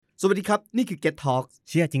สวัสดีครับนี่คือ Get Talk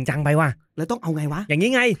เชื่อจริงจังไปว่ะแล้วต้องเอาไงวะอย่างนี้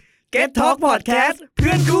ไง Get Talk Podcast เ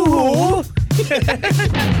พื่อนคู่หู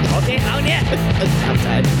โอเคเอาเนี่ยครับใ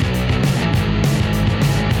ช่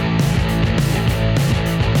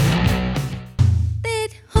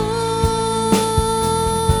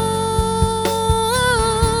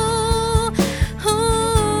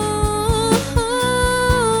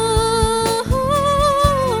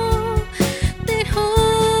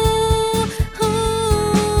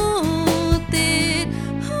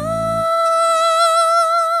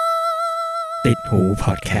ติดหูพ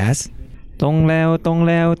อดแคสต์ตรงแล้วตรง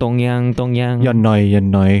ยังย่อนหน่อยย่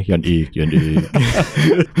อนอีก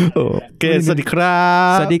โอเคสวัสดีค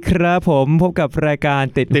รับผมพบกับรายการ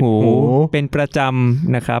ติดหูเป็นประจ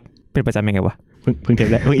ำนะครับเป็นประจำยังไงวะเพิ่งเทป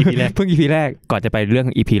แรกเพิ่ง EP แรกก่อนจะไปเรื่อง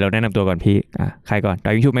EP เราแนะนำตัวก่อนพี่ใครก่อนด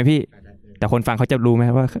าวิชุบไหมพี่แต่คนฟังเขาจะรู้ไหม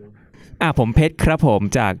ว่าผมเพชรครับผม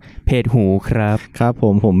จากเพจหูครับ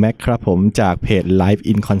ผมแม็กครับผมจากเพจ Live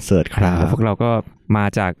in Concert ครับพวกเราก็มา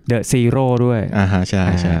จาก The Zero ด้วยฮะใช่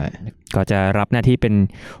ก็จะรับหน้าที่เป็น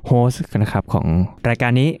โฮสต์นะครับของรายกา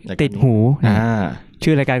รนี้ติดหู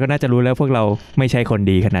ชื่อรายการก็น่าจะรู้แล้วพวกเราไม่ใช่คน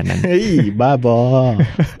ดีขนาดนั้นเฮ้ยบ้าบอ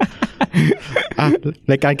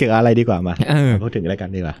รายการเกี่ยวกับอะไรดีกว่ามาพูดถึงรายการ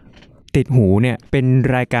ดีกว่าติดหูเนี่ยเป็น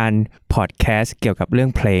รายการพอดแคสต์เกี่ยวกับเรื่อง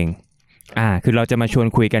เพลงคือเราจะมาชวน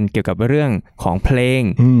คุยกันเกี่ยวกับเรื่องของเพลง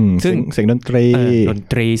ซึ่งเสียงดนต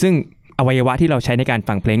รีซึ่งอวัยวะที่เราใช้ในการ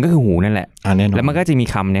ฟังเพลงก็คือหูนั่นแหละแล้วมันก็จะมี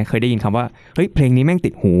คำเนี่ยเคยได้ยินคำว่าเฮ้ยเพลงนี้แม่งติ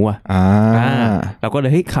ดหูเราก็เล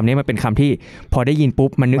ยเฮ้ยคำนี้มันเป็นคำที่พอได้ยินปุ๊บ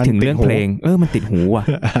มันนึกถึงเรื่องเพลงมันติดหู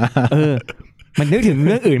มันนึกถึงเ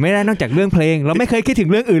รื่องอื่นไม่ได้นอกจากเรื่องเพลงเราไม่เคยคิดถึง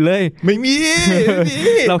เรื่องอื่นเลยไม่มี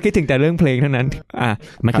เราคิดถึงแต่เรื่องเพลงเท่านั้น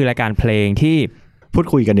มันคือรายการเพลงที่พูด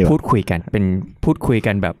คุยกันดีกว่าพูดคุยกันเป็นพูดคุย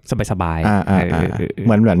กันแบบสบายๆเห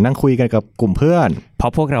มือนนั่งคุยกันกับกลุ่มเพื่อนเพรา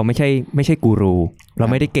ะพวกเราไม่ใช่กูรูเรา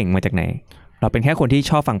ไม่ได้เก่งมาจากไหนเราเป็นแค่คนที่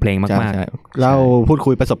ชอบฟังเพลงมากๆเราพูด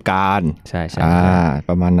คุยประสบการณ์ใช่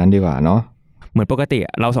ประมาณนั้นดีกว่าเนาะเหมือนปกติ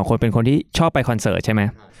เราสองคนเป็นคนที่ชอบไปคอนเสิร์ตใช่ไหม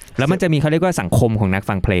แล้วมันจะมีเขาเรียกว่าสังคมของนัก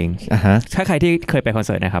ฟังเพลงถ้าใครที่เคยไปคอนเ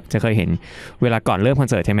สิร์ตนะครับจะเคยเห็นเวลาก่อนเริ่มคอน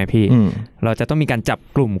เสิร์ตใช่ไหมพี่เราจะต้องมีการจับ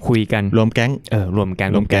กลุ่มคุยกันรวมแก๊งรวมแ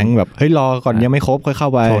ก๊งแบบเฮ้ยรอก่อนยังไม่ครบค่อยเข้า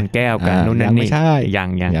ไปชนแก้วกันนู่นนั่นนี่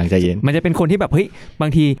ยังใจเย็นมันจะเป็นคนที่แบบเฮ้ยบา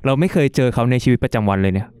งทีเราไม่เคยเจอเขาในชีวิตประจำวันเล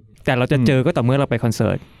ยเนี่ยแต่เราจะเจอก็ต่อเมื่อเราไปคอนเสิ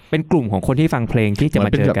ร์ตเป็นกลุ่มของคนที่ฟังเพลงที่จะม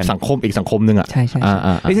าเจอกันสังคมอีกสังคมนึงใช่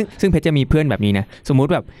ซึ่งเพชรจะมีเพื่อนแบบนี้นะสมมุติ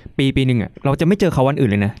แบบปีนึงเราจะไม่เจอเขาวันอื่น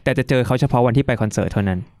เลยนะแต่จะเจอเขาเฉพาะวันที่ไปคอนเสิร์ตเท่า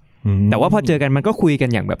นั้นแต่ว่าพอเจอกันมันก็คุยกัน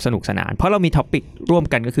อย่างแบบสนุกสนานเพราะเรามีท็อปิกร่วม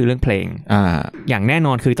กันก็คือเรื่องเพลงอย่างแน่น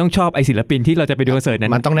อนคือต้องชอบไอศิลปินที่เราจะไปดูคอนเสิร์ตนั้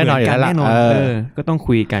นมันต้องแน่นอนอยู่แล้วล่ะก็ต้อง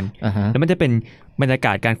คุยกันแล้วมันจะเป็นบรรยาก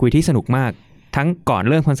าศการคุยที่สนุกมากทั้งก่อน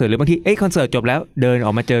เริ่มคอนเสิร์ตหรือบางทีคอนเสิร์ตจบแล้วเดินอ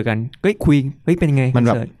อกมาเจอกันก็คุยเป็นยังไงมันแ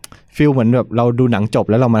บบฟีลเหมือนแบบเราดูหนังจบ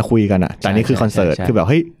แล้วเรามาคุยกันแต่นี่คือคอนเสิร์ตคือแบบ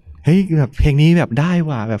เฮ้ยแบบเพลงนี้แบบได้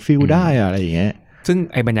ว่ะแบบฟีลได้อะไรอย่างเงี้ยซึ่ง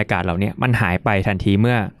ไอบรรยากาศเหล่านี้มันหายไปทันทีเ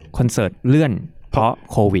มื่อคอนเสิร์ตเลื่อนเพราะ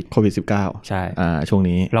โควิด-19 ใช่ช่วง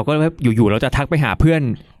นี้เราก็อยู่ๆเราจะทักไปหาเพื่อน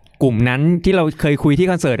กลุ่มนั้นที่เราเคยคุยที่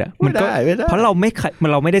คอนเสิร์ตมันก็เพราะเราไ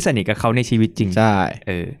ม่ได้สนิทกับเขาในชีวิตจริงใช่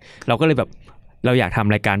เราก็เลยแบบเราอยากท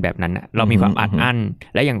ำรายการแบบนั้นเรามีความอัดอั้น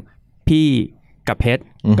และอย่างพี่กับเพชร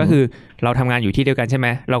ก็คือเราทำงานอยู่ที่เดียวกันใช่ไหม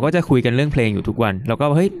เราก็จะคุยกันเรื่องเพลงอยู่ทุกวันเราก็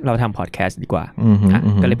เฮ้ยเราทำพอดแคสต์ดีกว่า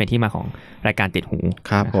ก็เลยเป็นที่มาของรายการติดหู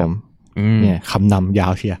ครับผมเนี่ยคำนำยา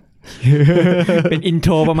วเชียเป็นอินโท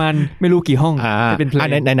รประมาณไม่รู้กี่ห้องเป็นเพลง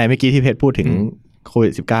ในเมื่อกี้ที่เพชรพูดถึงโควิ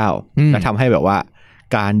ด-19 แล้วทำให้แบบว่า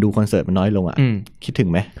การดูคอนเสิร์ตมันน้อยลงคิดถึง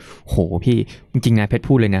ไหมโหพี่จริงๆนะเพชร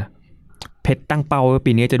พูดเลยนะเพชรตั้งเป้าว่า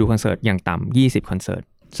ปีนี้จะดูคอนเสิร์ตอย่างต่ำ20คอนเสิร์ต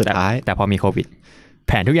สุดท้ายแต่พอมีโควิดแ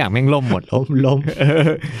ผนทุกอย่างแม่งล่มหมดล้ม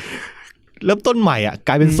เริ่มต้นใหม่ก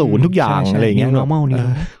ลายเป็นศูนย์ทุกอย่างอะไรอย่างเงี้ย normal นี่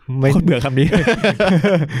ไม่เบื่อคำนี้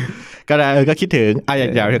ก็คิดถึงอ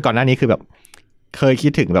ย่างก่อนหน้านี้คือแบบเคยคิ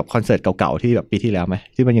ดถึงแบบคอนเสิร์ตเก่าๆที่แบบปีที่แล้วไหม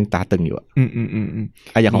ที่มันยังตาตึงอยู่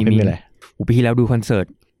อย่างของเพชรมีอะไรปีที่แล้วดูคอนเสิร์ต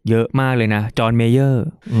เยอะมากเลยนะจอห์นเมเยอร์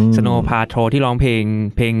สโนว์พาโทรที่ร้องเ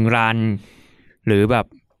พลงรันหรือแบบ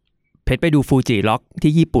เพชรไปดูฟูจิล็อก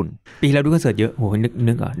ที่ญี่ปุ่นปีแล้วดูคอนเสิร์ตเยอะโห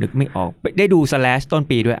นึกไม่ออกได้ดูสแลชต้น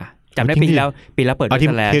ปีด้วยจำได้ปีแล้วเปิดด้วย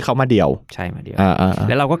สแลชที่เขามาเดี่ยวใช่มาเดี่ยว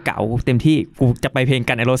แล้วเราก็เก๋าเต็มที่กูจะไปเพลง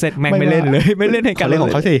กันไอโรเซตแม่งไม่เล่นเลยไม่เล่นให้กันเล่นขอ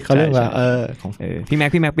งเขาสิเขาเล่นว่าพี่แ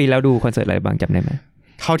ม็กปีแล้วดูคอนเสิร์ตอะไรบ้างจำได้ไหม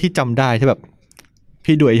เท่าที่จำได้ที่แบบ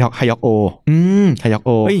พี่ดูฮายอกโอ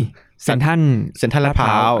เซ็นทรัลลาดพ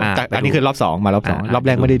ร้าวแต่อันนี้คือรอบ2มารอบ2รอบแ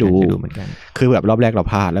รกไม่ได้ดูเหมือนกันคือแบบรอบแรกเรา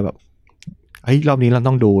พลาดแล้วแบบรอบนี้เรา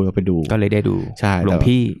ต้องดูเราไปดูก็เลยได้ดูใช่หลวง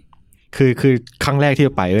พี่คือครั้งแรกที่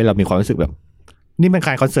ไปเรามีความรู้สึกแบบ นี่เป็นก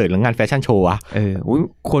ารคอนเสิร์ตหรืองานแฟชั่นโชว์อะ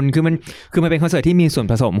คนคือมันเป็นคอนเสิร์ตที่มีส่วน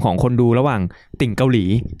ผสมของคนดูระหว่างติ่งเกาหลี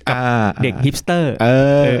กับเด็กฮิปสเตอร์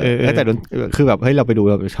แต่คือแบบเฮ้ยเราไปดู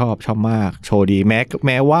เราชอบมากโชว์ดีแ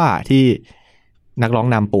ม้ว่าที่นักร้อง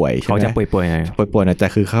นำป่วยเขาจะป่วยๆหน่อยแต่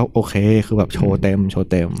คือเขาโอเคคือแบบโชว์เต็ม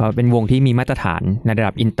เพราะเป็นวงที่มีมาตรฐานในระ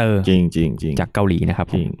ดับอินเตอร์จริงจากเกาหลีนะครับ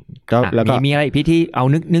แล้วก็มีอะไรพี่ที่เอา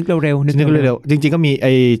นึกเร็วๆนึกเร็วจริงๆก็มีไ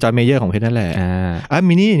อ้จอห์นเมเยอร์ของเพชรนั่นแหละ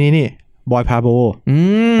มีนี่บอยพาโบ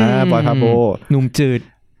บอยพาโบหนุ่มจืด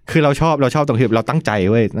คือเราชอบตรงที่เราตั้งใจ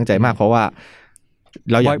เว้ยตั้งใจมากเพราะว่า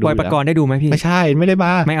เราอยากดูบอยปกรณ์ได้ดูไหมพี่ไม่ใช่ไม่ได้ม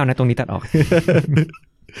าไม่เอานะตรงนี้ตัดออก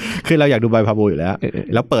คือเราอยากดูบอยพาโบอยู่แล้ว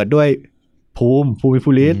แล้วเปิดด้วยภูมิภู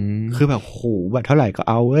ริศคือแบบโหแบบเท่าไหร่ก็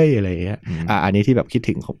เอาเว้ยอะไรอย่างเงี้ยอันนี้ที่แบบคิด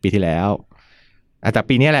ถึงของปีที่แล้วแต่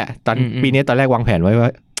ปีนี้แหละปีนี้ตอนแรกวางแผนไว้ว่า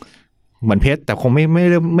เหมือนเพชรแต่คงไ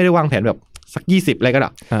ม่ได้วางแผนแบบสัก20อะไรก็ได้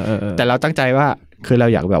แต่เราตั้งใจว่าคือเรา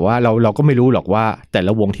อยากแบบว่าเราก็ไม่รู้หรอกว่าแต่ล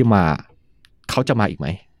ะวงที่มาเขาจะมาอีกไหม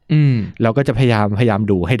เราก็จะพยายาม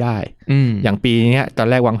ดูให้ได้อย่างปีนี้ตอน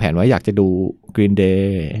แรกวางแผนไว้อยากจะดู Green Day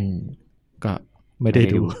ก็ไม่ได้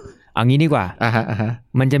ดูเอางี้ดีกว่า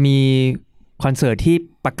มันจะมีคอนเสิร์ตที่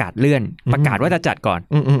ประกาศเลื่อนประกาศว่าจะจัดก่อน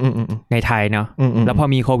ในไทยเนาะแล้วพอ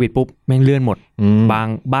มีโควิดปุ๊บแม่งเลื่อนหมด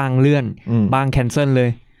บ้างเลื่อนบ้างแคนเซิลเลย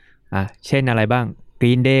เช่นอะไรบ้าง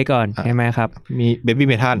Green Day ก่อนใช่ไหมครับมี Baby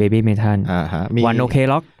Metal มี One OK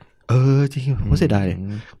Rock จริงผมเสียดาย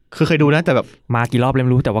คือเคยดูนะแต่แบบมากี่รอบแล้วไ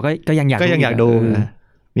ม่รู้แต่ว่าก็ยังอยากดู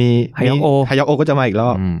มีฮายองโอก็จะมาอีกร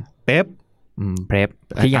อบเป๊ป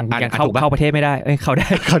ที่ยังเข้าประเทศไม่ได้เข้า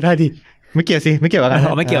ได้ดิไม่เกี่ยวสิไม่เกี่ยวกัน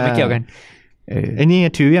ไม่เกี่ยวกันไอ้นี่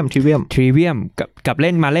ทริเวียมกับเ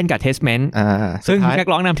ล่นกับเทสเมนต์ซึ่งนัก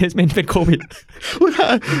ร้องนำเทสเมนต์เป็นโควิด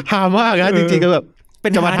หามากนะจริงๆก็แบบเป็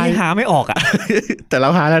นจังหวะที่หาไม่ออกแต่เรา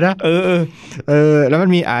หาแล้วนะแล้วมัน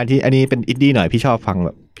มีอันนี้เป็นอินดี้หน่อยพี่ชอบฟังแบ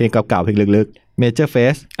บเพลงเก่าๆเพลงลึกๆ Major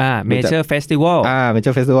Festival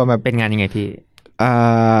Major Festival มันเป็นงานยังไงพี่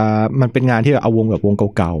มันเป็นงานที่เอาวง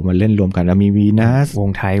เก่าๆมาเล่นรวมกันแล้วมีวีนัสว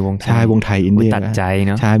งไทยอินดี้ตัดใจเ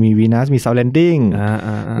นาะใช่มีวีนัสมีซาวด์แลนดิ้ง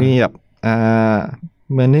มีแบบ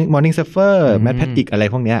Morning Surfer Mad Patrick อะไร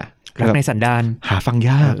พวกเนี้ยรักในสันดานหาฟัง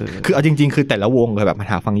ยากคือเอาจริงๆคือแต่ละวงแบบมัน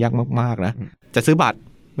หาฟังยากมากๆนะจะซื้อบัตร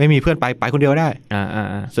ไม่มีเพื่อนไปคนเดียวได้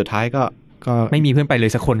สุดท้ายก็ไม่มีเพื่อนไปเล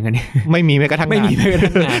ยสักคนกันไม่มีแม้กระทั่ง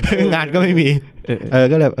งานก็ไม่มี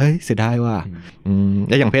ก็เลยเสียดายว่า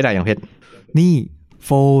แล้วอย่างเพชรนี่โฟ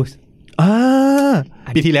ร์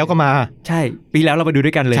ปีที่แล้วก็มาใช่ปีแล้วเราไปดูด้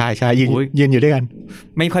วยกันเลยใช่ยืนอยู่ด้วยกัน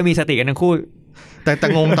ไม่ค่อยมีสติกันทั้งคู่แต่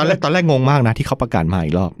งงตอนแรกงงมากนะที่เขาประกาศมา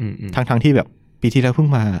อีกรอบทั้งที่แบบปีที่แล้วเพิ่ง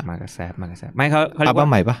มากระแซบไม่เขาอัลบั้ม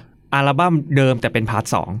ใหม่ปะอัลบั้มเดิมแต่เป็นพาร์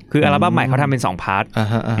ท2คืออัลบั้มใหม่เขาทำเป็น2พาร์ท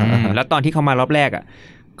แล้วตอนที่เขามารอบแรก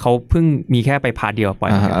เขาเพิ่งมีแค่ไปพาร์ทเดียวปล่อ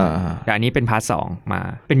ยแต่อันนี้เป็นพาร์ท2มา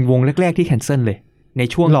เป็นวงแรกๆที่แคนเซิลเลยใน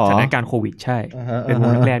ช่วงสถานการณ์โควิดใช่เป็นว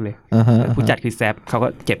งแรกๆเลยผู้จัดคือแซบเขาก็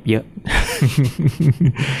เจ็บเยอะ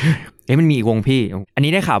มันมีอีกวงพี่อัน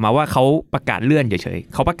นี้ได้ข่าวมาว่าเขาประกาศเลื่อนเฉย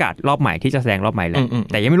ๆเขาประกาศรอบใหม่ที่จะแสดงรอบใหม่แล้ว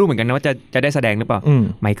แต่ยังไม่รู้เหมือนกันนะว่าจะได้แสดงหรือเปล่า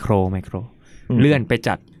ไมโครเลื่อนไป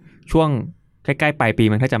จัดช่วงใกล้ๆปลายปี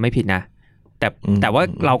มันถ้าจะไม่ผิดนะแต่ว่า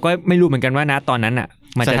เราก็ไม่รู้เหมือนกันว่านะตอนนั้นอ่ะ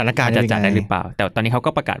มันจะจัดได้หรือเปล่าแต่ตอนนี้เขา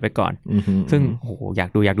ก็ประกาศไว้ก่อนซึ่งโอ้โหอยาก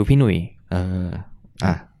ดูพี่หนุ่ย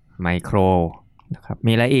ไมโครนะครับ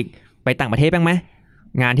มีอะไรอีกไปต่างประเทศบ้างไหม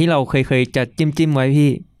งานที่เราเคยจะจิ้มไว้พี่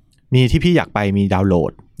มีที่พี่อยากไปมีดาวน์โหล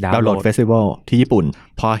ดเฟสติวัลที่ญี่ปุ่น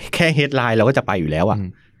พอแค่เฮดไลน์เราก็จะไปอยู่แล้วอ่ะ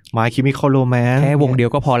My Chemical Romance แค่วงเดียว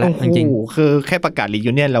ก็พอแล้วจริงๆคือแค่ประกาศรี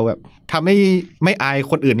ยูเนียนเราแบบทำไม่อาย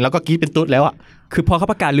คนอื่นแล้วก็กรี๊ดเป็นตุ๊ดแล้วอ่ะคือพอเขา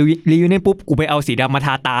ประกาศรียูเนียนปุ๊บกูไปเอาสีดำมาท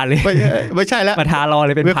าตาเลยไม่ใช่แล้วมาทารอเ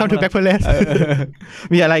ลยเป็นWelcome to Back Palace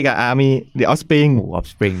มีอะไรกับมี The Offspring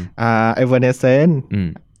Evanescence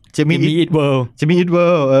จะมีอีทเวิลด์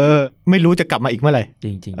ไม่รู้จะกลับมาอีกเมื่อไหร่จ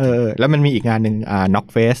ริงๆแล้วมันมีอีกงานนึงNot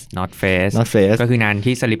Face ก็คืองาน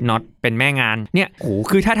ที่ Slipknot เป็นแม่งานเนี่ยโห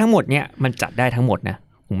คือถ้าทั้งหมดเนี่ยมันจัดได้ทั้งหมดนะ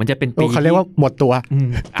มันจะเป็นปีเขาเรียกว่าหมดตัว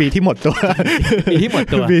ปีที่หมดตัว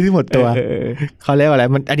เขาเรียกว่าอะไร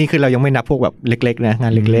มันอันนี้คือเรายังไม่นับพวกแบบเล็กๆนะงา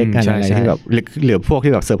นเล็กๆงานอะไรที่แบบเหลือพวก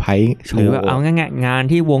ที่แบบเซอร์ไพรส์หรือแบบเอาง่ายๆงาน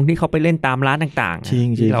ที่วงที่เขาไปเล่นตามร้านต่างๆ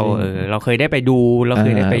ที่เราเคยได้ไปดูเราเค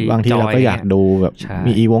ยได้ไปบางทีเราก็อยากดูแบบ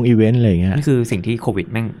มีอีเวนต์อะไรอย่างเงี้ยนี่คือสิ่งที่โควิด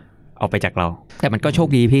แม่งเอาไปจากเราแต่มันก็โชค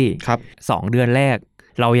ดีพี่ครับ2 เดือนแรก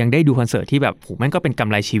เรายังได้ดูคอนเสิร์ตที่แบบโหมันก็เป็นกำ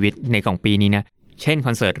ไรชีวิตในของปีนี้นะเช่นค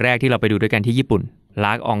อนเสิร์ตแรกที่เราไปดูด้วยกันที่ญี่ปุ่น ล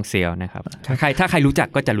าร์กอองเซียนะครับถ้าใครรู้จัก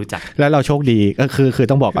ก็จะรู้จักแล้วเราโชคดีก็คือ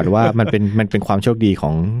ต้องบอกก่อนว่ามันเป็นความโชคดีขอ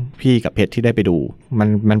งพี่กับเพชรที่ได้ไปดู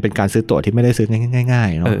มันเป็นการซื้อตั๋วที่ไม่ได้ซื้อง่าย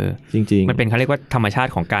ๆเนาะจริงๆมันเป็นเขาเรียกว่าธรรมชา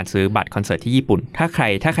ติของการซื้อบัตรคอนเสิร์ตที่ญี่ปุ่นถ้า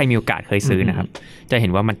ใครมีโอกาสเคยซื้อนะครับจะเห็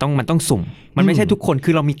นว่ามันต้องสุ่มมันไม่ใช่ทุกคนคื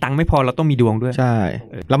อเรามีตังค์ไม่พอเราต้องมีดวงด้วยใช่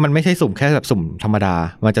แล้วมันไม่ใช่สุ่มแค่แบบสุ่มธรรมดา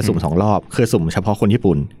มันจะสุ่ม2รอบคือสุ่มเฉพาะคนญี่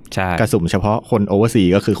ปุ่นกับสุ่มเฉพาะคนโอเวอร์ซี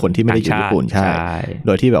ก็คือคนที่ไม่ได้อยู่ญี่ปุ่นใช่โด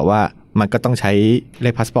ยที่แบบว่ามันก็ต้องใช้เล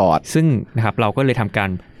ขพาสปอร์ตซึ่งนะครับเราก็เลยทำการ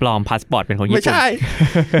ปลอมพาสปอร์ตเป็นคนญี่ปุ่นไม่ใช่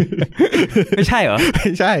ไม่ใช่เหรอไ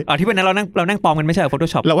ม่ใช่ที่วันนั้นเรานั่งปลอมกันไม่ใช่เหรอ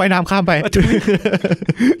Photoshop เราว่ายน้ำข้ามไป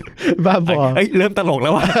บ้าบอเริ่มตลกแล้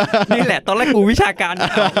วว่ะนี่แหละตอนแรกกูวิชาการ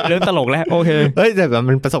เริ่มตลกแล้วโอเคแต่แบบ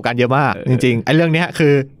มันประสบการณ์เยอะมากจริงๆไอ้เรื่องเนี้ยคื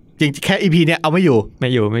อจริงแค่ EP เนี้ยเอาไม่อยู่เ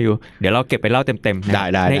ดี๋ยวเราเก็บไปเล่าเต็มๆได้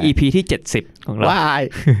ใน EP ที่70ของเรา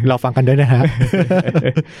เราฟังกันด้วยนะฮะ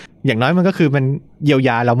อย่างน้อยมันก็คือมันเยียวย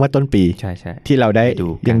าเราเมื่อต้นปีใช่ที่เราได้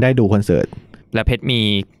ยังได้ดูคอนเสิร์ตและเพชรมี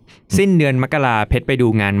สิ้นเดือนมกราเพชรไปดู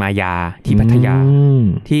งานมายาที่พัทยา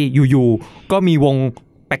ที่อยู่ๆก็มีวง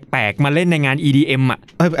แปลกๆมาเล่นในงาน EDM อ่ะ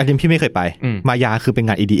อันนี้พี่ไม่เคยไปมายาคือเป็น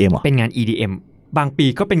งาน EDM เหรอเป็นงาน EDMบางปี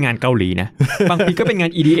ก็เป็นงานเกาหลีนะ บางปีก็เป็นงา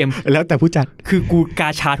น EDM แล้วแต่ผู้จัดคือกูกา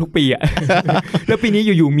ชาทุกปีอ่ะ แล้วปีนี้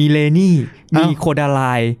อยู่ๆมีเลนี่มีโคดาไล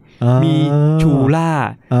มีชูล่า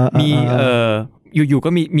มีอยู่ๆก็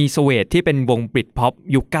มีสเวทที่เป็นวงบริตพ็อป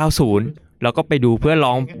ยุค90แล้วก็ไปดูเพื่อ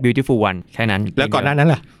ร้อง Beautiful One แค่นั้นแล้วก่อนหน้านั้น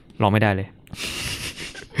ล่ะร้องไม่ได้เลย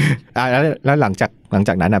แล้วหลังจ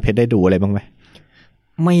ากนั้นเพชรได้ดูอะไรบ้างไหม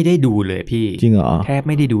ไม่ได้ดูเลยพี่จริงเหรอแทบไ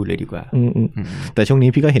ม่ได้ดูเลยดีกว่าแต่ช่วงนี้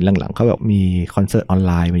พี่ก็เห็นหลังๆเขาแบบมีคอนเสิร์ตออนไ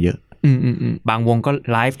ลน์มาเยอะบางวงก็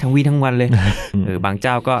ไลฟ์ทั้งวีทั้งวันเลยบางเ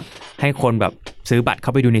จ้าก็ให้คนแบบซื้อบัตรเข้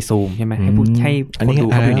าไปดูในซูมใช่ไหมให้คนดู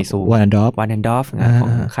เข้าไปในซูมวันแอนด์ดอฟของ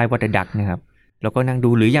ค่ายวอเตอร์ดักนะครับแล้วก็นั่งดู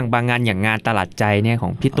หรืออย่างบางงานอย่างงานตลาดใจเนี่ยขอ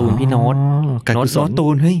งพี่ตูนพี่โน้ตตู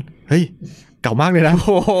นเฮ้ยเก่ามากเลยนะ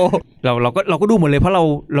เราก็ดูหมดเลยเพราะเร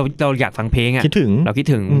าอยากฟังเพลงอ่ะเราคิด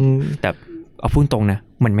ถึงแต่เอาพูดตรงนะ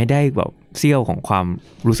มันไม่ได้แบบเสี้ยวของความ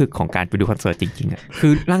รู้สึกของการไปดูคอนเสิร์ตจริงๆอ่ะคื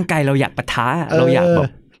อร่างกายเราอยากปะทะเราอยากแบบ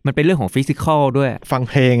มันเป็นเรื่องของฟิสิกอลด้วยฟัง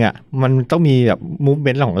เพลงอ่ะมันต้องมีแบบมูฟเม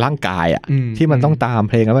นต์ของร่างกายอ่ะที่มันต้องตาม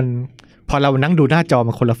เพลงแล้วมันพอเรานั่งดูหน้าจอ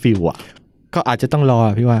มันคนละฟีลอ่ะก็อาจจะต้องรอ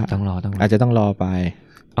พี่ว่าต้องรออาจจะต้องรอไป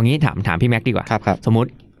เอางี้ถามพี่แม็กดีกว่าครับสมมุติ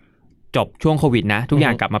จบช่วงโควิดนะทุกอย่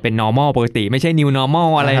างกลับมาเป็น normal ปกติไม่ใช่ new normal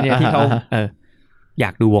อะไรเนี่ยที่เขาอยา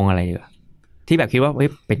กดูวงอะไรดีกว่าที่แบบคิดว่า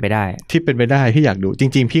เป็นไปได้ที่เป็นไปได้ที่อยากดูจ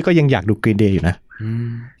ริงๆพี่ก็ยังอยากดู Green Day อยู่นะ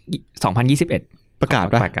2021ประกา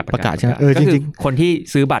ศใช่ไหมจริงๆคนที่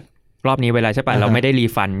ซื้อบัตรรอบนี้เวลาใช่ป่ะเราไม่ได้รี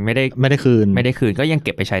ฟันไม่ได้คืนก็ยังเ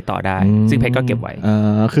ก็บไปใช้ต่อได้ซึ่งเพชรก็เก็บไว้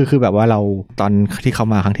คือแบบว่าเราตอนที่เขา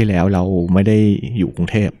มาครั้งที่แล้วเราไม่ได้อยู่กรุง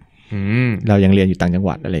เทพเรายังเรียนอยู่ต่างจังห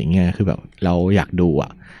วัดอะไรอย่างเงี้ยคือแบบเราอยากดูอ่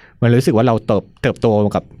ะมันรู้สึกว่าเราเติบโต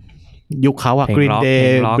กับยุคเขาอะ Green Day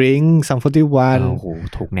Blink 182โอ้โห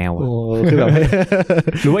ถูกแนวอ่ะคือแบบ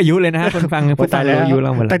รู้อายุเลยนะคนฟังผู้ฟังรู้อายุเร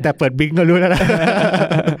าหมดแล้วตั้งแต่เปิด Blink ก็รู้แล้วนะ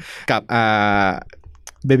กับ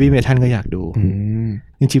Baby Metal ก็อยากดู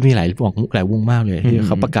จริงๆมีหลายวงมากเลยที่เ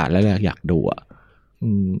ขาประกาศแล้วอยากดูอ่ะ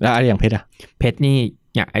แล้วอะไรอย่างเพชรอะเพชรนี่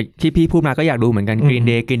อย่างที่พี่พูดมาก็อยากดูเหมือนกัน Green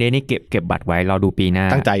Day นี่เก็บบัตรไว้รอดูปีหน้า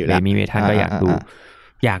ตั้งใจอยู่แล้ว Baby Metal ก็อยา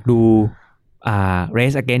กดู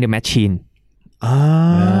Race Against the Machine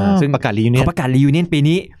ซึ่งประกาศรียูเนียนเขาประกาศรียูเนียนปี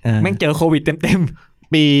นี้แม่งเจอโควิดเต็ม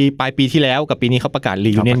ปีปลายปีที่แล้วกับปีนี้เขาประกาศ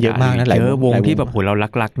รียูเนียนเยอะมากนะหลายวงที่แบบโหเรา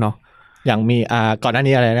รักๆเนาะอย่างมีก่อนหน้า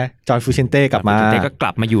นี้อะไรนะจอห์นฟูเชนเต้กลับมาก็ก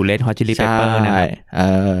ลับมาอยู่เลดฮอตชิลลี่เปเปอร์นะ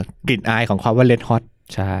กลิ่นอายของความว่าเลดฮอต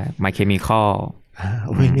ใช่ไมเคมีคอล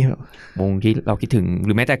นี่วงที่เราคิดถึงห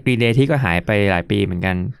รือแม้แต่ Green Day ที่ก็หายไปหลายปีเหมือน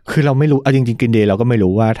กันคือเราไม่รู้เอาจริงๆ Green Day เราก็ไม่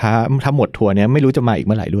รู้ว่าถ้าหมดทัวร์เนี้ยไม่รู้จะมาอีกเ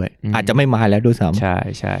มื่อไหร่ด้วยอาจจะไม่มาแล้วด้วยซ้ำใช่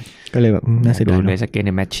ก็เลยแบบน่าเสียดายดู Race Against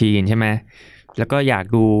the Machine ใช่ไหมแล้วก็อยาก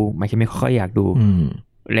ดูไมเคมีคอลอยากดู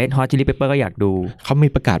Red Hot Chili Pepper ก็อยากดูเขามี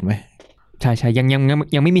ประกาศไหมใช่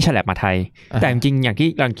ยังไม่มีฉลับมาไทยแต่จริงๆอย่าง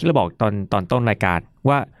ที่เราบอกตอนต้นรายการ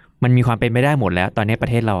ว่ามันมีความเป็นไปได้หมดแล้วตอนนี้ประ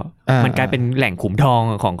เทศเรามันกลายเป็นแหล่งขุมทอง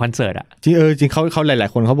ของคอนเสิร์ตอ่ะจริงจริงเขาหลาย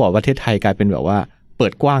ๆคนเขาบอกว่าประเทศไทยกลายเป็นแบบว่าเปิ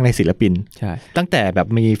ดกว้างในศิลปินใช่ตั้งแต่แบบ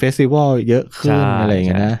มีเฟสติวัลเยอะขึ้นอะไรอย่างเ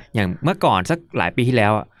งี้ยนะอย่างเมื่อก่อนสักหลายปีที่แล้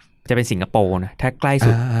วจะเป็นสิงคโปร์นะถ้าใกล้สุ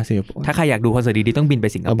ดถ้าใครอยากดูคอนเสิร์ตดีๆต้องบินไป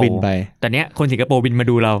สิงคโปร์แต่เนี้ยคนสิงคโปร์บินมา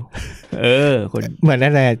ดูเราคนเหมือนนั่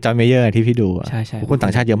นแหละจอห์นเมเยอร์ที่พี่ดูใช่คนต่า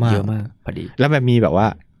งชาติเยอะมากพอดีแล้วแบบมีแบบว่า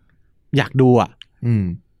อยากดู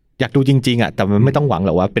อยากดูจริงๆแต่มันไม่ต้องหวังหร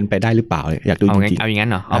อกว่าเป็นไปได้หรือเปล่าอยากดูจริงๆเอาอย่างนั้น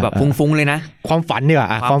เหรอเอาแบบฟุ้งๆเลยนะความฝันดีกว่า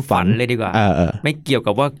ความฝันเลยดีกว่าไม่เกี่ยว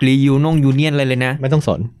กับว่ายูเนียนอะไรเลยนะไม่ต้องส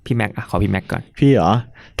นพี่แม็กขอพี่แม็กก่อนพี่เหรอ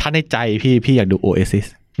ถ้าในใจพี่อยากดู Oasis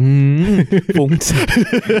ฟุ้ง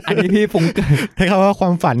อันนี้พี่ฟุ้งให้เขาว่าควา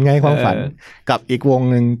มฝันไงความฝันกับอีกวง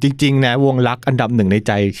หนึ่งจริงๆนะวงรักอันดับหนึ่งในใ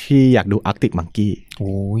จที่อยากดู Arctic Monkey โ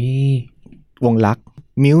อ้ยวงรัก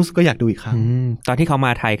Muse ก็อยากดูอีกครั้งตอนที่เขาม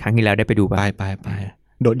าไทยครั้งที่แล้วได้ไปดูป่ะไป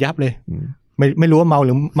โดดยับเลยไม่รู้ว่าเมาห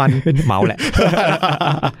รือมันเมาแหละ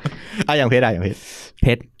อย่างเพช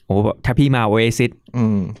รโอ้ถ้าพี่มา Oasis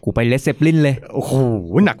กูไปเลดเซปลินเลยโอ้โห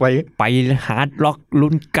หนักไปฮาร์ดร็อก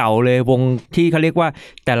รุ่นเก่าเลยวงที่เขาเรียกว่า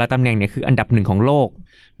แต่ละตำแหน่งเนี่ยคืออันดับหนึ่งของโลก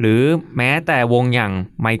หรือแม้แต่วงอย่าง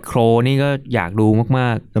ไมโครนี่ก็อยากดูมา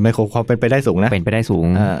กๆแต่ไมโครความเป็นไปได้สูงนะเป็นไปได้สูง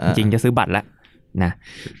จริงจะซื้อบัตรแล้วนะ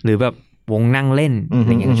หรือแบบวงนั่งเล่นอะไ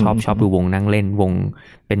รเงี้ยชอบดูวงนั่งเล่นวง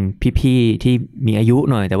เป็นพี่ๆที่มีอายุ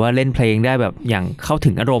หน่อยแต่ว่าเล่นเพลงได้แบบอย่างเข้าถึ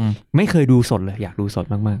งอารมณ์ไม่เคยดูสดเลยอยากดูสด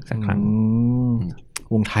มากๆสักครั้ง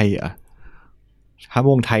วงไทยอ่ะถ้า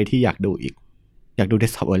วงไทยที่อยากดูอีกอยากดู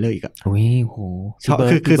Desktop Warrior อีกอ่ะโอ้ยโหชอบ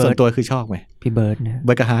คือส่วนตัวคือชอบไหมพี่เบิร์ดนะเ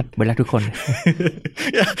บิร์ดกับฮาร์ดเบิร์ดรักทุกคน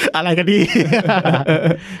อะไรกันดี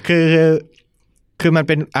คือมันเ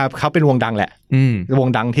ป็นเขาเป็นวงดังแหละวง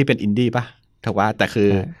ดังที่เป็นอินดี้ป่ะถูกว่าแต่คือ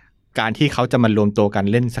การที่เขาจะมารวมตัวกัน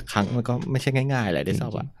เล่นสักครั้งมันก็ไม่ใช่ง่ายๆเลยได้ทรา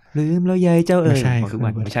บว่าลืมแล้วยายเจ้าไม่ใช่คือมั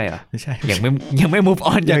นไม่ใช่เหรอไม่ใช่ ยังไม่ move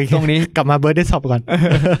on จากตรงนี้กลับมาเบิร์ดได้สอบก่อน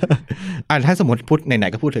ถ้าสมมติพูดไหน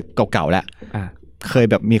ๆก็พูดถึงเก่าๆแล้วเคย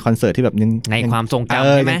แบบมีคอนเสิร์ตที่แบบนึงในความทรงจ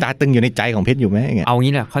ำใช่ไหมตาตึงอยู่ในใจของเพชรอยู่ไหมเอา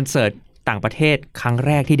งี้แหละคอนเสิร์ตต่างประเทศครั้งแ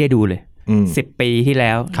รกที่ได้ดูเลย10 ปีที่แ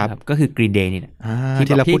ล้วก็คือ Green Day นี่แหละ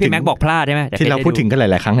ที่พี่แม็กบอกพลาดใช่ไหมที่เราพูดถึงกันห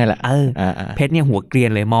ลายๆครั้งนี่แหละเพชรเนี่ยหัวเกรีย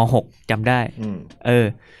นเลยม.6 จำได้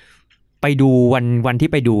ไปดูวันที่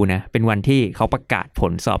ไปดูนะเป็นวันที่เขาประกาศผ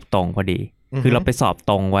ลสอบตรงพอดีคือเราไปสอบ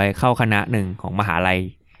ตรงไว้เข้าคณะหนึ่งของมหาลัย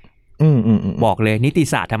บอกเลยนิติ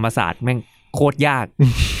ศาสตร์ธรรมศาสตร์แม่งโคตรยาก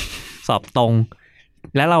สอบตรง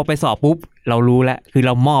แล้วเราไปสอบปุ๊บเรารู้แล้วคือเ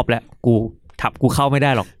รามอบแล้วกูเข้าไม่ไ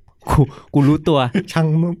ด้หรอกกูรู้ตัวช่าง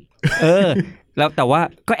มึงแล้วแต่ว่า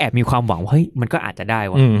ก็แอบมีความหวังว่าเฮ้ยมันก็อาจจะได้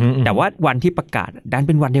วะแต่ว่าวันที่ประกาศดันเ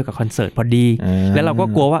ป็นวันเดียวกับคอนเสิร์ตพอดีแล้วเราก็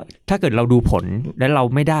กลัวว่าถ้าเกิดเราดูผลแล้วเรา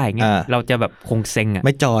ไม่ได้เงี้ยเราจะแบบคงเซ็งไ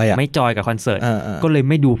ม่จอยกับคอนเสิร์ตก็เลย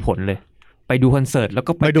ไม่ดูผลเลยไปดูคอนเสิร์ตแล้ว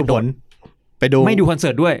ก็ไม่ดูผลไม่ดูคอนเสิ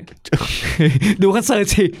ร์ตด้วย ดูคอนเสิร์ต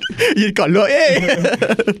สิยืนก่อนเลย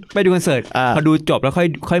ไปดูคอนเสิร์ตพอดูจบแล้ว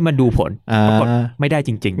ค่อยมาดูผลปรากฏไม่ได้จ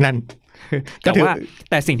ริงๆนั่น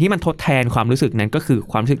แต่สิ่งที่มันทดแทนความรู้สึกนั้นก็คือ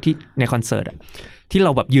ความรู้สึกที่ในคอนเสิร์ตอ่ะที่เร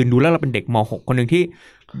าแบบยืนดูแล้วเราเป็นเด็กม.6 คนนึงที่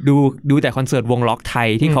ดูแต่คอนเสิร์ตวงล็อกไทย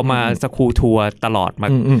ที่เขามาสคูลทัวร์ตลอดมา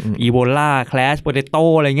อีโบล่าแคลชโปเตโต้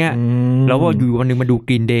อะไรเงี้ยแล้วว่าอยู่วันนึงมาดูก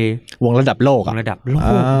รีนเดย์วงระดับโลกระดับโลก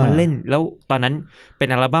มันเล่นแล้วตอนนั้นเป็น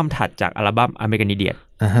อัลบั้มถัดจากอัลบั้ม American Idiot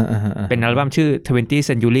เป็นอัลบั้มชื่อ 20th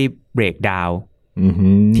Century Breakdown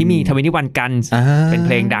ที่มี21 Guns เป็นเพ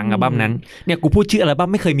ลงดังอัลบั้มนั้นเนี่ยกูพูดชื่ออัลบั้ม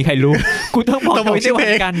ไม่เคยมีใครรู้กูต้องบอก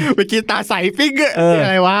21 Guns เมื่อกี้ตาใสปิ๊งอะ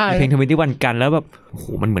ไรวะเพลง21 Gunsแล้วแบบโห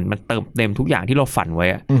มันเหมือนมันเติมเต็มทุกอย่างที่เราฝันไว้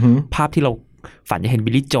อะภาพที่เราฝันจะเห็น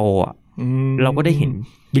บิลลี่โจอ่ะเราก็ได้เห็น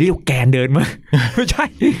บิลลี่แกนเดินมาไม่ใช่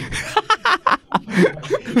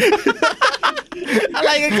อะไ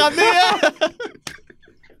รกันครับเนี่ย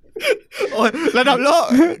โอ้ยระดับโลก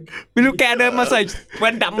บิลลี่แกนเดินมาใส่แว่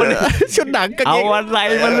นดำมาเลยชุดหนังกันเอาอะไร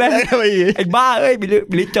มันเลยไอ้บ้าเอ้ยบิล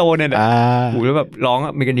ลี่โจเนี่ยนะโหแล้วแบบร้อง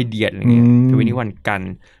เมกันดีเดียดอะไรเงี้ย21 Guns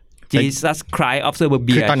Jesus Christ of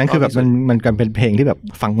Suburbia คือตอนนั้นคือแบบมันกันเป็นเพลงที่แบบ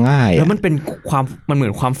ฟังง่ายแล้วมันเป็นมันเหมื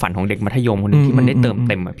อนความฝันของเด็กมัธยมคนนึงที่มันได้เติม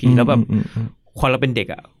เต็มอ่ะพี่แล้วแบบพอเราเป็นเด็ก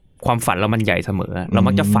อ่ะความฝันเรามันใหญ่เสมอเรา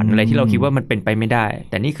มักจะฝันอะไรที่เราคิดว่ามันเป็นไปไม่ได้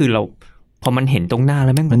แต่นี่คือเราพอมันเห็นตรงหน้าแ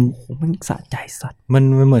ล้วแม่งมันสะใจสัตว์มัน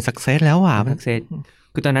เหมือนสักเซสแล้วอ่ะสักเซส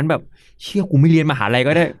คือตอนนั้นแบบเชี่ยกูไม่เรียนมหาลัย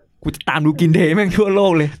ก็ได้กูจะตามดูกินเดย์แม่งทั่วโล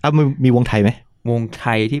กเลยมีวงไทยไหมวงไท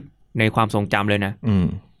ยที่ในความทรงจำเลยนะ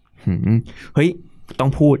เฮ้ยต้อ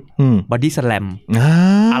งพูดบอดี้สแลม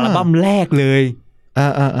อัลบั้มแรกเลย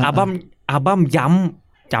อัลบั้มย้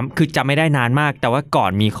ำคือจำไม่ได้นานมากแต่ว่าก่อ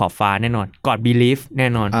นมีขอบฟ้าแน่นอนก่อน Believe แน่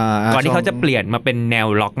นอนก่อนที่เขาจะเปลี่ยนมาเป็นแนว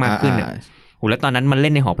ล็อกมากขึ้นอ่ะโหแล้วตอนนั้นมันเ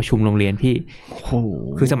ล่นในหอประชุมโรงเรียนพี่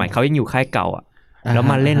คือสมัยเขายังอยู่ค่ายเก่าอ่ะแล้ว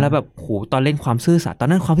มาเล่นแล้วแบบโหตอนเล่นความซื่อสัตย์ตอน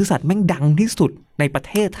นั้นความซื่อสัตย์แม่งดังที่สุดในประเ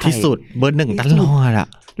ทศไทยที่สุดเบอร์ 1ตลอดอ่ะ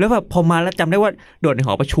แล้วแบบพอมาแล้วจำได้ว่าโดดในห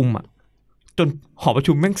อประชุมอ่ะจนหอประ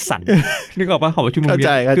ชุมแม่งสั่นนึกออกป่ะหอประชุมโรงเรียน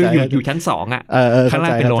คืออยู่ชั้น2อ่ะข้างล่า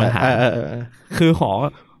งเป็นโรงอาหารคือหอ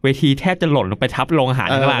เวทีแทบจะหล่นลงไปทับโรงอาหาร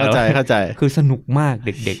ข้างล่างแล้วเข้าใจคือสนุกมากเ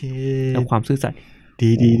ด็กๆแล้วความซื่อสัตย์ดี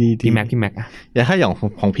พี่แม็กอ่ะอย่างถ้าอย่าง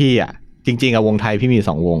ของพี่อ่ะจริงๆอะวงไทยพี่มี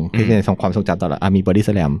2วงที่ในความทรงจำตลอดมีบอดี้ส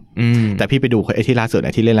แลมแต่พี่ไปดูไอ้ที่ล่าสุด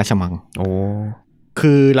ที่เล่นราชมังโอ้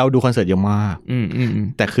คือเราดูคอนเสิร์ตเยอะมาก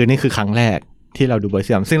แต่คือนี่คือครั้งแรกที่เราดูบอดี้ส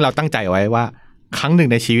แลมซึ่งเราตั้งใจไว้ว่าครั้งหนึ่ง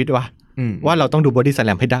ในชีวิตว่าเราต้องดูบอดี้สแล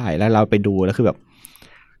มให้ได้แล้วเราไปดูแล้วคือแบบ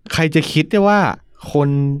ใครจะคิดได้ว่า คน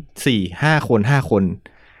 4-5 คน5คน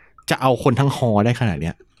จะเอาคนทั้งฮอได้ขนาดเ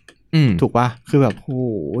นี้ยถูกป่ะคือแบบโอ้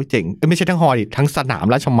เจ๋งไม่ใช่ทั้งฮอดิทั้งสนาม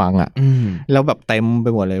ราชมังอ่ะแล้วแบบเต็มไป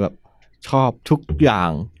หมดเลยแบบชอบทุกอย่าง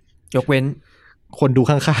ยกเว้นคนดู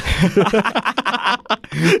ข้าง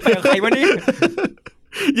ๆไปกับใครวะนี่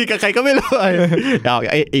ยิงกับใครก็ไม่รู้เอา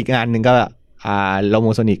อีกงานหนึ่งก็โลโม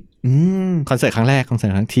โซนิกคอนเสิร์ตครั้งแรกคอนเสิร์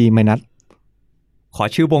ตครั้งทีไม่นัดขอ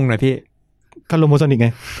ชื่อวงหน่อยพี่ก็โลโมโซนิกไง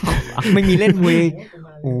ไม่มีเล่นเว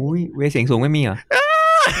โอ้ยเวเสียงสูงไม่มีเหรอ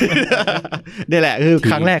นี่แหละคือ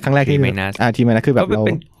ครั้งแรกที่ทีไม่นัดคือแบบเรา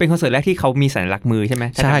เป็นคอนเสิร์ตแรกที่เขามีสัญลักษณ์มือใช่ไหม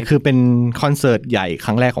ใช่คือเป็นคอนเสิร์ตใหญ่ค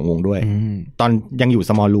รั้งแรกของวงด้วยตอนยังอยู่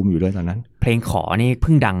small room อยู่ด้วยตอนนั้นเพลงขอนี่เ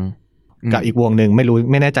พิ่งดังกับอีกวงหนึ่งไ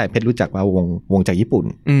ม่แน่ใจเพชรรู้จักว่าวงจากญี่ปุ่น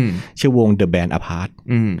ชื่อวง The Band Apart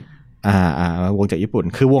วงจากญี่ปุ่น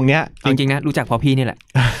คือวงเนี้ยจริงๆนะรู้จักเพราะพี่นี่แหละ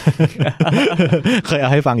เคยเอา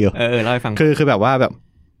ให้ฟังอยู่เล่าให้ฟังคือแบบว่าแบบ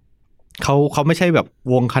เขาไม่ใช่แบบ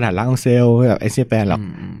วงขนาดล่างเซลแบบเอเชียแปนหรอก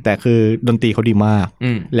แต่คือดนตรีเขาดีมาก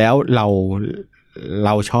แล้วเร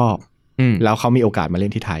าชอบแล้วเขามีโอกาสมาเล่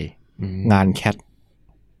นที่ไทยงาน Cat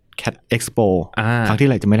Expo ครั้งที่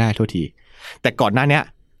ไหนจะไม่ได้โทษทีแต่ก่อนหน้านี้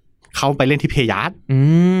เขาไปเล่นที่เพยาร์ด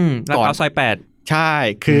ก่อนซอย8ใช่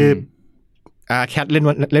คือแคทเล่น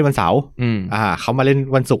วันเสาร์เขามาเล่น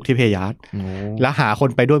วันศุกร์ที่เพยาร์ดแล้วหาคน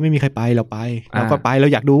ไปด้วยไม่มีใครไปเราไปเราก็ไปเรา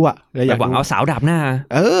อยากดูอ่ะเราอยากหวังเอาสาวดาบหน้า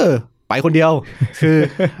ไปคนเดียวคือ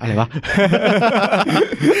อะไรวะ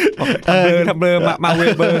ทำเบลอมาเว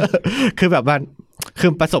เบอร์คือแบบว่าคื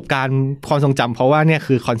อประสบการณ์ความทรงจำเพราะว่าเนี่ย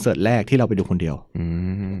คือคอนเสิร์ตแรกที่เราไปดูคนเดียว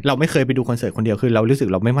เราไม่เคยไปดูคอนเสิร์ตคนเดียวคือเรารู้สึก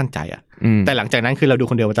เราไม่มั่นใจอ่ะแต่หลังจากนั้นคือเราดู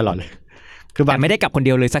คนเดียวมาตลอดเลยคือแบบไม่ได้กลับคนเ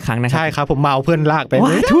ดียวเลยสักครั้งนะครับใช่ครับผมเมาเพื่อนลากไป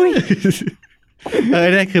นี่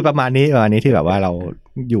คือประมาณนี้ที่แบบว่าเรา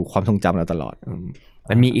อยู่ความทรงจำเราตลอด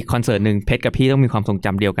มันมีอีกคอนเสิร์ตนึงเพชรกับพี่ต้องมีความทรงจ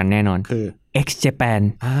ำเดียวกันแน่นอนคือ X Japan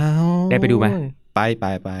ได้ไปดูไหมไป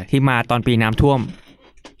ที่มาตอนปีน้ำท่วม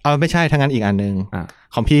ไม่ใช่ทั้งนั้นอีกอันนึง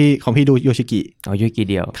ของพี่ดูโยชิกิโยชิกิ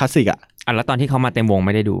เดียวคลาสสิกแล้วตอนที่เขามาเต็มวงไ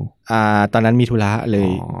ม่ได้ดูตอนนั้นมีธุระเลย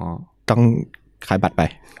ต้องขายบัตรไป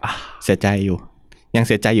เสียใจอยู่ยังเ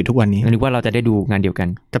สียใจอยู่ทุกวันนี้นึกว่าเราจะได้ดูงานเดียวกัน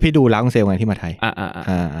แต่พี่ดูล้างเซลล์งานที่มาไทย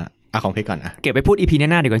ของเพชรก่อนเก็บไปพูด EP ห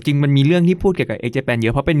น้าๆดีกว่าจริงมันมีเรื่องที่พูดเกี่ยวกับ X Japan เยอ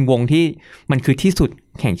ะเพราะเป็นวงที่มันคือที่สุด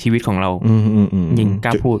แห่งชีวิตของเรายิงก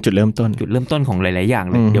ล้าพูดจุดเริ่มต้นของหลายๆอย่าง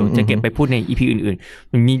เลยเดี๋ยวจะเก็บไปพูดใน EP อื่น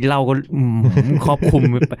ๆมันมีเราก็ครอบคลุม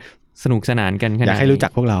สนุกสนานกันอยากให้รู้จั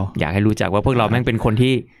กพวกเราอยากให้รู้จักว่าพวกเราแม่งเป็นคน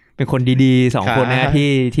ดีๆ2คนนะ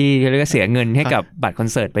ที่เรียกว่าเสียเงินให้กับบัตรคอน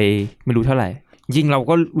เสิร์ตไปไม่รู้เท่าไหร่จริงเรา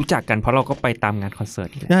ก็รู้จักกันเพราะเราก็ไปตามงานคอนเสิร์ต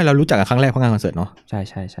ใช่เรารู้จักกันครั้งแรกเพราะงานคอนเสิร์ตเนาะใช่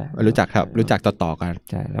รู้จักครับรู้จักต่อๆกัน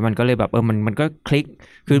ใช่แล้วมันก็เลยแบบมันก็คลิก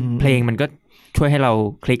คือเพลงมันก็ช่วยให้เรา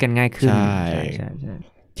คลิกกันง่ายขึ้นใช่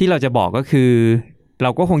ที่เราจะบอกก็คือเร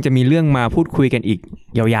าก็คงจะมีเรื่องมาพูดคุยกันอีก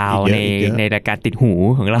ยาวๆในรายการติดหู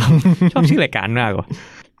ของเรา ชอบชื่อรายการมาก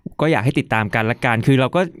ก็อยากให้ติดตามกันละกันคือเรา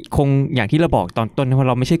ก็คงอย่างที่เราบอกตอนต้นเพราะ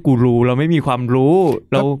เราไม่ใช่กูรูเราไม่มีความรู้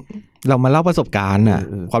เรามาเล่าประสบการณ์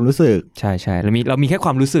ความรู้สึกใช่เรามีแค่คว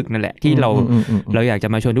ามรู้สึกนั่นแหละที่เราอยากจะ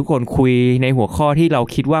มาชวนทุกคนคุยในหัวข้อที่เรา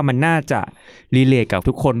คิดว่ามันน่าจะรีเลทกับ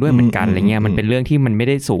ทุกคนด้วยเหมือนกันอะไรเงี้ยมันเป็นเรื่องที่มันไม่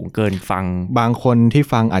ได้สูงเกินฟังบางคนที่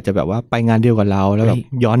ฟังอาจจะแบบว่าไปงานเดียวกับเราแล้วแบบ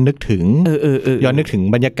ย้อนนึกถึงย้อนนึกถึง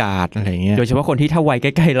บรรยากาศอะไรเงี้ยโดยเฉพาะคนที่ถ้าวัยใก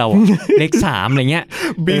ล้ๆเราเลข3อะไรเงี้ย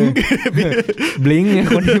บลิง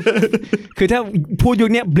คนคือถ้าพูดยุค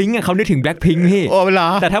นี้บลิงเขานึกถึง Blackpink พี่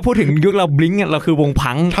แต่ถ้าพูดถึงยุคเราบลิงเราคือวง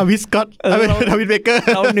พังทวิสก็ทวิสเบเกอร์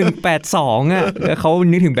เรา182เขา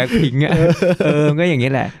นึกถึง Blackpink ก็อย่าง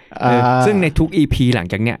นี้แหละซึ่งในทุก EP หลัง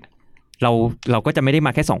จากเนี้ยเราก็จะไม่ได้ม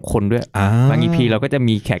าแค่2คนด้วยบาง EP เราก็จะ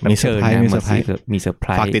มีแขกรับเชิญมีเซอร์ไพร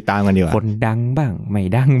ส์ฝากติดตามกันดีกว่าคนดังบ้างไม่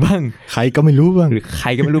ดังบ้างใครก็ไม่รู้บ้างหรือใคร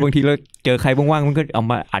ก็ไม่รู้บางทีเราเจอใครว่างๆมันก็เอา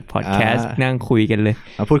มาอัดพอดแคสต์นั่งคุยกันเลย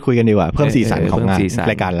มาพูดคุยกันดีกว่าเพิ่มสีสันของงาน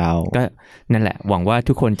รายการเราก็นั่นแหละหวังว่า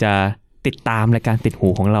ทุกคนจะติดตามรายการติดหู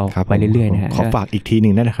ของเราไปเรื่อยๆนะฮะขอฝากอีกทีนึ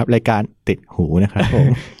งนะครับรายการติดหูนะครับผม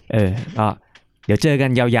ก็เดี๋ยวเจอกั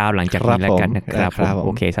นยาวๆหลังจากนี้แล้วกันนะครับโอ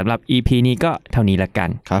เคสำหรับ EP นี้ก็เท่านี้ละกัน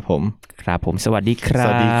ครับผมสวัสดีครับส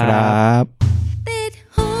วัสดีครับติด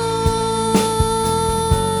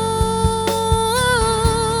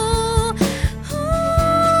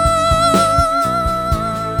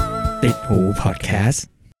หูพอดแคสต์